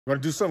You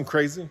want to do something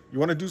crazy? You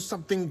want to do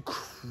something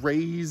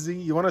crazy?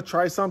 You want to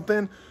try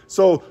something?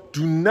 So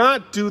do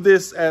not do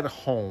this at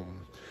home.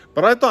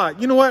 But I thought,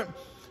 you know what?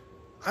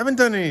 I haven't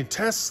done any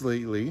tests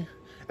lately.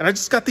 And I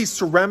just got these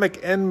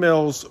ceramic end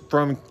mills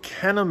from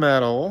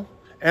Kennametal.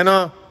 And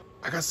I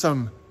got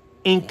some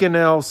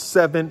Inconel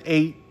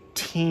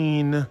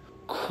 718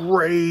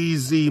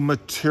 crazy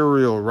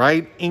material,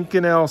 right?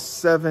 Inconel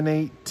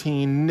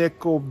 718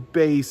 nickel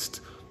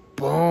based.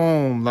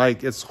 Boom,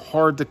 like it's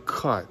hard to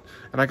cut.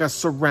 And I got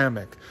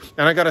ceramic.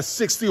 And I got a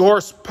 60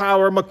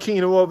 horsepower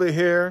Makino over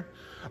here.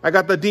 I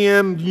got the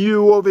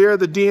DMU over here,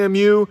 the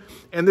DMU.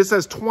 And this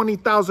has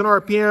 20,000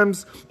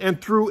 RPMs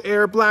and through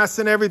air blast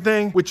and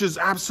everything, which is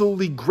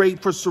absolutely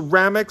great for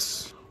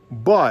ceramics.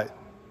 But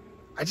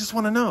I just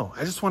want to know.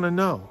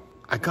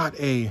 I got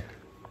a,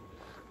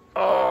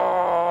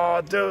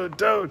 oh,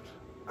 dude.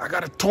 I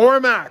got a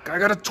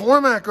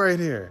TORMACH right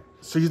here.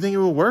 So you think it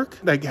will work?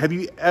 Like, have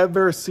you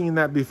ever seen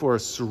that before?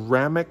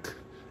 Ceramic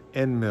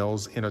end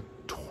mills in a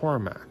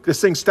TORMACH. This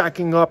thing's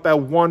stacking up at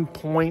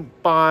 1.5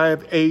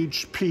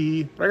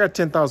 HP. I got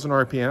 10,000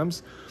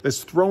 RPMs.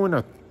 Let's throw in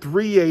a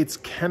 3/8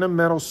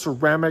 Kennametal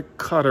ceramic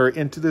cutter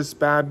into this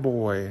bad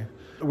boy.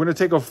 We're gonna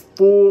take a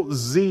full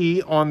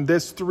Z on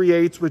this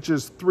 3/8, which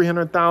is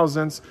 300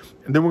 thousandths.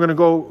 And then we're gonna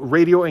go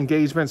radial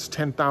engagements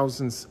 10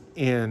 thousandths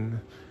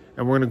in.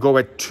 And we're gonna go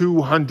at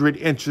 200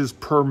 inches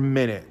per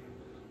minute.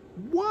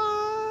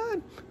 What?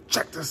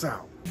 Check this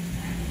out.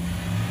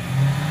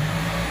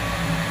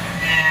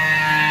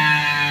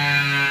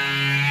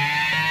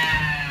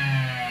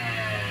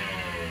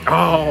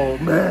 Oh,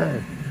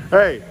 man.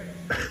 Hey.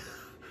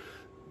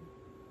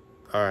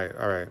 All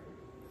right.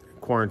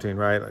 Quarantine,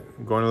 right?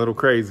 Like, going a little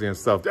crazy and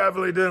stuff.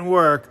 Definitely didn't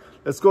work.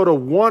 Let's go to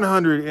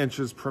 100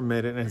 inches per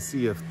minute and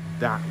see if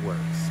that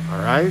works. All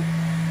right?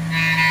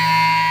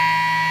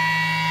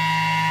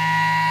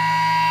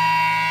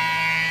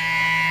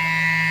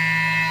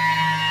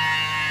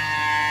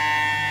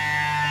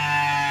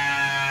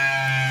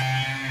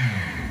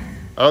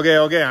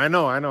 Okay. I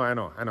know.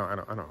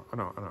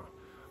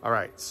 All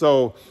right,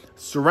 so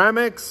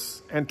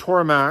ceramics and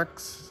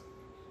TORMACHs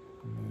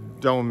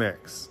don't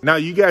mix. Now,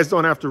 you guys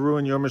don't have to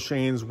ruin your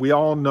machines. We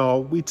all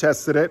know, we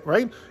tested it,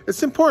 right?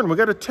 It's important, we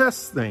gotta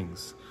test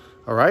things,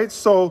 all right?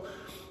 So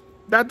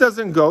that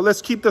doesn't go.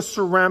 Let's keep the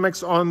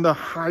ceramics on the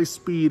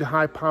high-speed,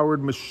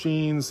 high-powered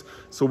machines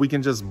so we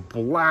can just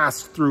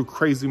blast through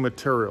crazy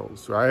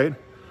materials, right?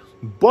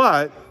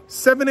 But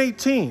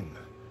 718,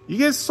 you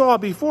guys saw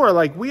before,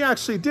 like we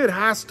actually did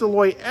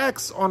Hastelloy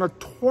X on a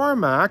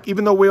TORMACH,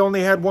 even though we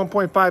only had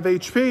 1.5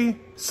 HP.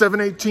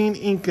 718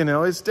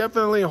 Inconel. It's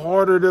definitely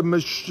harder to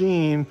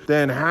machine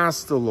than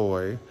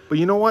Hastelloy. But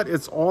you know what?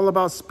 It's all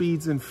about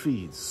speeds and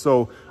feeds.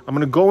 So I'm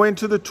gonna go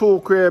into the tool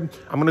crib.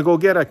 I'm gonna go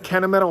get a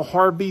Kennametal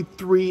Harvey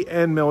 3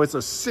 end mill. It's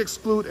a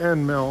 6-flute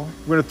end mill.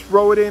 We're gonna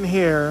throw it in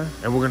here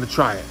and we're gonna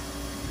try it.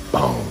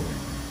 Boom.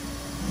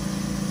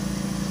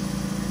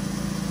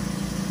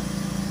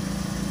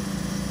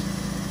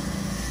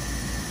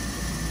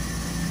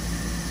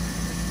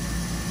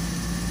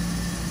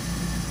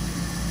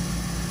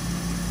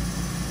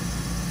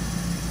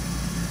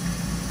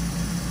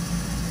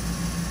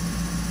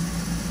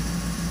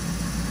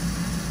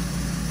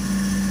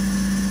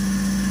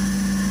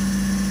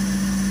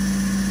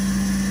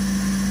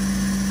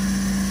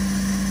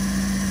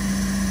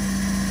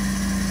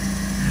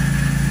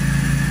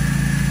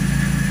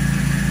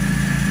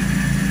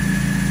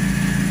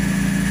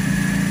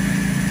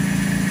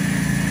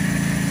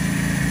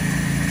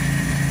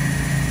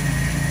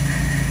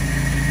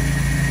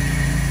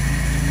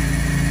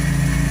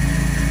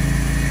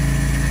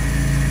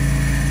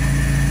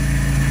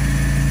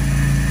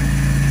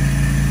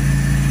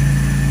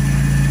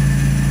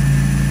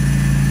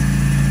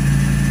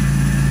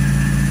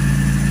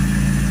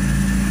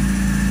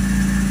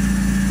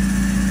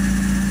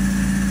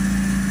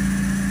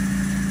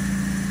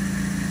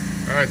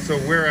 All right, so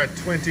we're at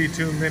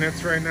 22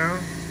 minutes right now.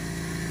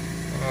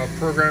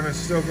 Program is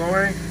still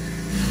going.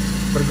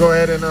 I'm gonna go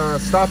ahead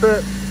and stop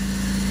it.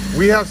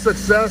 We have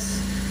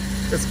success.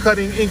 It's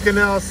cutting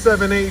Inconel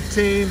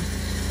 718.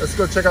 Let's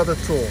go check out the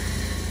tool.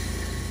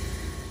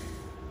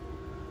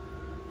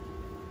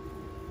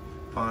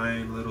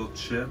 Fine little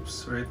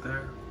chips right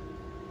there.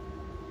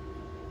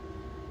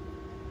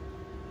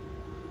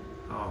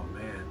 Oh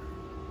man.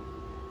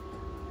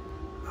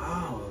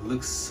 Oh, it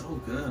looks so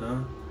good,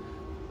 huh?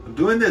 I'm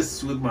doing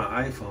this with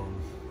my iPhone.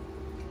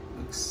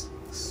 Looks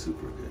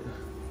super good.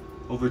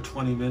 Over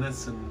 20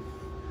 minutes and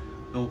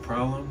no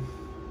problem.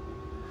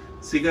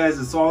 See guys,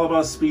 it's all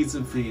about speeds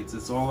and feeds.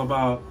 It's all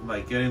about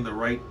like getting the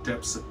right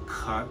depths of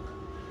cut.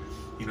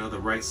 You know, the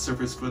right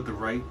surface foot, the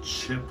right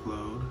chip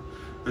load.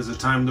 There's a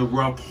time to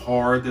rub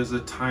hard. There's a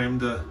time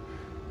to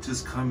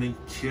just come and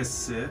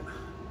kiss it.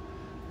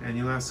 And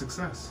you'll have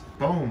success.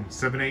 Boom,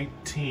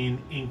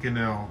 718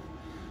 Inconel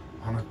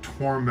on a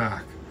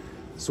TORMACH.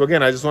 So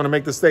again, I just want to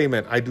make the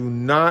statement. I do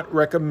not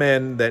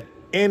recommend that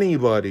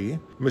anybody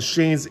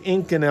machines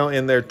Inconel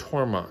in their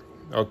TORMACH,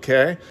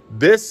 okay?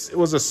 This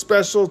was a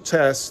special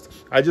test.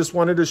 I just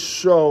wanted to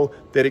show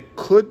that it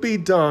could be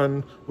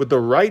done with the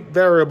right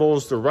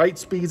variables, the right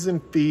speeds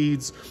and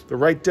feeds, the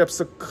right depths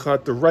of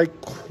cut, the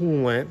right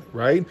coolant,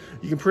 right?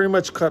 You can pretty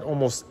much cut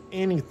almost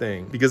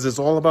anything because it's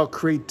all about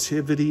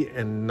creativity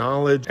and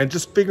knowledge and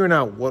just figuring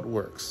out what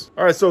works.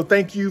 All right, so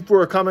thank you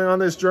for coming on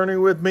this journey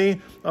with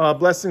me.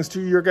 Blessings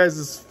to your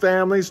guys'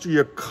 families, to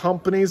your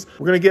companies.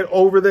 We're gonna get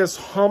over this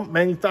hump.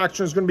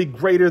 Manufacturing is gonna be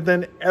greater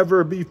than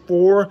ever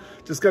before.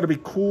 Just gotta be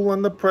cool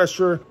under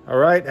pressure. All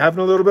right, having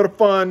a little bit of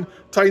fun.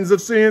 Titans of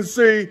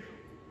CNC.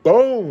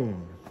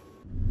 Boom.